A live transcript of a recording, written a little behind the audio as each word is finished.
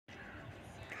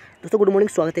दोस्तों good morning,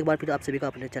 स्वागत है एक बार फिर आप सभी का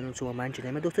अपने चैनल सुबह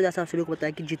चैनल में। दोस्तों जैसा आप सभी को पता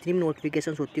है कि जितनी भी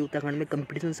नोटिफिकेशंस होती है उत्तराखंड में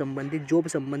कंपटीशन संबंधित, जॉब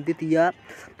संबंधित या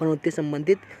पदोन्नति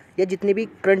संबंधित या जितनी भी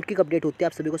करंट की अपडेट होती है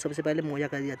आप सभी को सबसे पहले मुहैया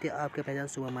कर दी जाती है आपके पहचान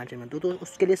सुबह चैनल में। तो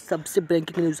उसके लिए सबसे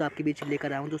ब्रेकिंग न्यूज़ आपके बीच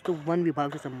लेकर आया हूँ दोस्तों, वन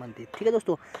विभाग से संबंधित। ठीक है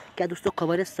दोस्तों, क्या दोस्तों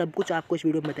खबर है, सब कुछ आपको इस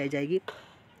वीडियो में बताई जाएगी।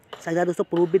 साथ दोस्तों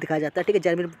प्रूफ भी दिखाया जाता है। ठीक है,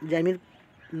 जैमिन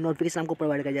नोटिफिकेशन हमको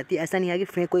प्रोवाइड कर जाती है। ऐसा नहीं है कि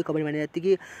फेक कोई खबर मानी जाती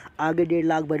कि आगे 1.5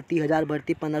 लाख भर्ती, 1000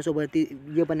 भर्ती, 1500 भर्ती,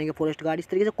 ये बनेंगे फॉरेस्ट गार्ड, इस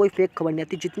तरीके से कोई फेक खबर नहीं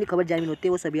आती। जितनी खबर जामिन होती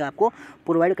है वो सभी आपको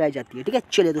प्रोवाइड कराई जाती है। ठीक है,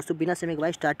 चलिए दोस्तों बिना समय के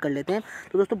बाद स्टार्ट कर लेते हैं।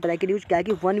 तो दोस्तों ब्रेकिंग न्यूज़ क्या है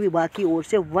कि वन विभाग की ओर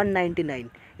से 199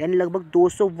 यानी लगभग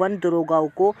 201 दरोगाओं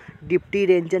को डिप्टी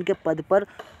रेंजर के पद पर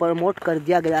प्रमोट कर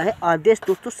दिया गया है। आदेश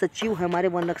दोस्तों सचिव है हमारे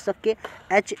वन रक्षक के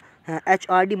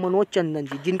HRD मनोज चंदन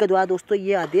जी, जिनके द्वारा दोस्तों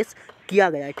ये आदेश किया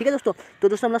गया है। ठीक है दोस्तों, तो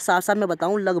दोस्तों मैं साफ साफ मैं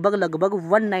बताऊं लगभग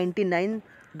 199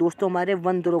 दोस्तों हमारे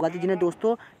वन दरोगा थे जिन्हें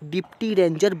दोस्तों डिप्टी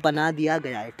रेंजर बना दिया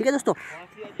गया है। ठीक है दोस्तों,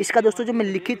 इसका दोस्तों जो मैं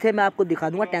लिखित है मैं आपको दिखा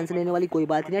दूंगा, टेंशन लेने वाली कोई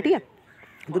बात नहीं है। ठीक है,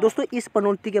 तो दोस्तों इस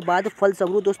पदोन्नति के बाद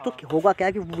फलस्वरूप दोस्तों होगा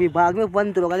क्या कि विभाग में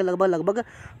वन दरोगा के लगभग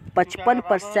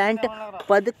 55%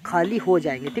 पद खाली हो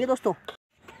जाएंगे। ठीक है दोस्तों,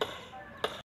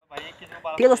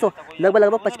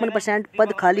 लगभग 55%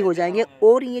 पद खाली हो जाएंगे।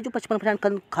 और ये जो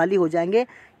 55% खाली हो जाएंगे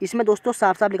इसमें दोस्तों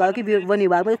साफ साफ लिखा कि वन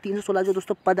विभाग में 316 जो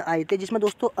दोस्तों पद आए थे, जिसमें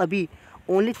दोस्तों अभी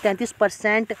ओनली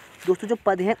 33% दोस्तों जो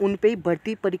पद हैं उन पे ही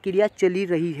भर्ती प्रक्रिया चली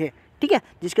रही है। ठीक है,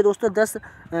 जिसके दोस्तों 10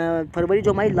 फरवरी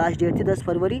जो हमारी लास्ट डेट थी, 10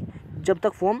 फरवरी जब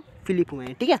तक फॉर्म फिलअप हुए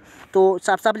हैं। ठीक है, तो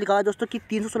साफ साफ लिखा हुआ दोस्तों कि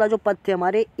 316 जो पद थे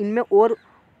हमारे, इनमें और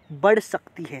बढ़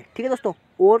सकती है। ठीक है दोस्तों,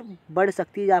 और बढ़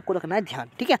सकती है, आपको रखना है ध्यान।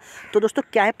 ठीक है, तो दोस्तों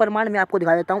क्या है प्रमाण मैं आपको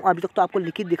दिखा देता हूँ। अभी तक तो आपको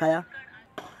लिखित दिखाया,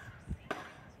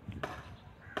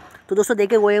 तो दोस्तों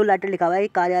देखिए वो लेटर लिखा हुआ है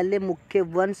कार्यालय मुख्य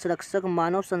वन संरक्षक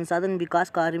मानव संसाधन विकास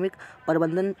कार्मिक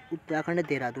प्रबंधन उत्तराखंड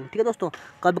देहरादून। ठीक है दोस्तों,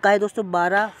 कब का है दोस्तों,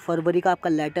 12 फरवरी का आपका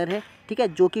लेटर है। ठीक है,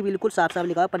 जो कि बिल्कुल साफ साफ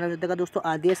लिखा हुआ है। पदोन्नति का दोस्तों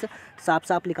आदेश साफ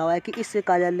साफ लिखा हुआ है कि इस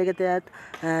कार्यालय के तहत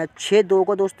 6/2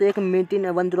 को दोस्तों एक मीटिंग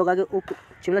वन दरोगा के उप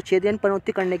 6 दिन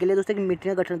पदोन्नति करने के लिए दोस्तों एक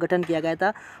मीटिंग का गठन किया गया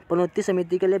था। पदोन्नति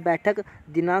समिति के लिए बैठक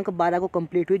दिनांक 12 को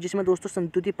कंप्लीट हुई, जिसमें दोस्तों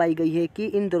संतुष्टि पाई गई है कि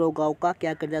इन दरोगाओं का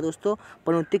क्या कर दिया दोस्तों,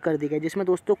 पदोन्नति कर दी गई। जिसमें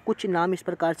दोस्तों कुछ नाम इस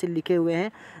प्रकार से लिखे हुए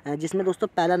हैं, जिसमें दोस्तों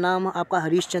पहला नाम आपका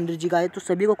हरीश चंद्र जी का है। तो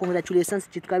सभी को कॉन्ग्रेचुलेसन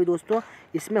जिसका भी दोस्तों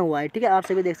इसमें हुआ है। ठीक है, आप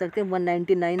सभी देख सकते हैं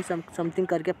 199 समथिंग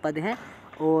करके पद हैं,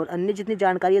 और अन्य जितनी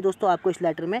जानकारी है दोस्तों आपको इस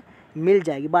लेटर में मिल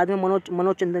जाएगी। बाद में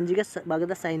मनोज चंदन जी के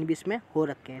बाकायदा साइन भी इसमें हो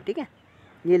रखे हैं। ठीक है,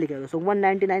 ये लिखा है दोस्तों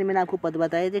 199 मैंने आपको पद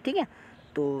बताए थे। ठीक है,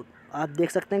 तो आप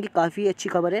देख सकते हैं कि काफ़ी अच्छी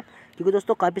खबर है, क्योंकि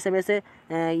दोस्तों काफ़ी समय से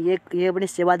ये अपनी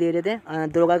सेवा दे रहे थे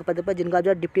दरोगा के पद पर, जिनका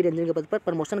जो डिप्टी रेंजर के पद पर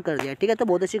प्रमोशन कर दिया। ठीक है, तो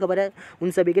बहुत अच्छी खबर है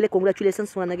उन सभी के लिए,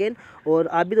 कॉन्ग्रेचुलेसन्स वन अगेन। और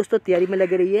आप भी दोस्तों तैयारी में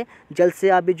लगे रहिए, जल्द से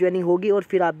आप भी ज्वाइनिंग होगी और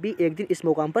फिर आप भी एक दिन इस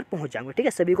मुकाम पर पहुँच जाएंगे। ठीक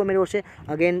है, सभी को मेरी ओर से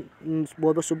अगेन बहुत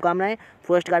बहुत शुभकामनाएं।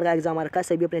 फॉरेस्ट गार्ड का एग्जाम आ रखा है,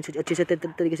 सभी अपने अच्छे से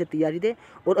तरीके से तैयारी दे।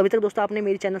 और अभी तक दोस्तों आपने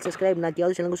मेरी चैनल सब्सक्राइब ना किया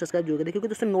तो चैनल को सब्सक्राइब जरूर करें, क्योंकि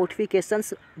दोस्तों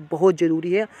नोटिफिकेशंस बहुत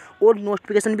ज़रूरी है। और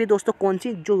नोटिफिकेशन भी दोस्तों कौन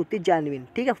सी, जो होती है जेन्युइन।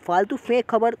 ठीक है, फालतू फेक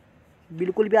खबर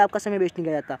बिल्कुल भी आपका समय वेस्ट नहीं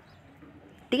किया जाता।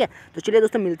 ठीक है, तो चलिए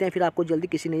दोस्तों मिलते हैं फिर आपको जल्दी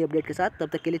किसी नई अपडेट के साथ। तब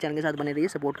तक के लिए चैनल के साथ बने रहिए,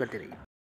 सपोर्ट करते रहिए।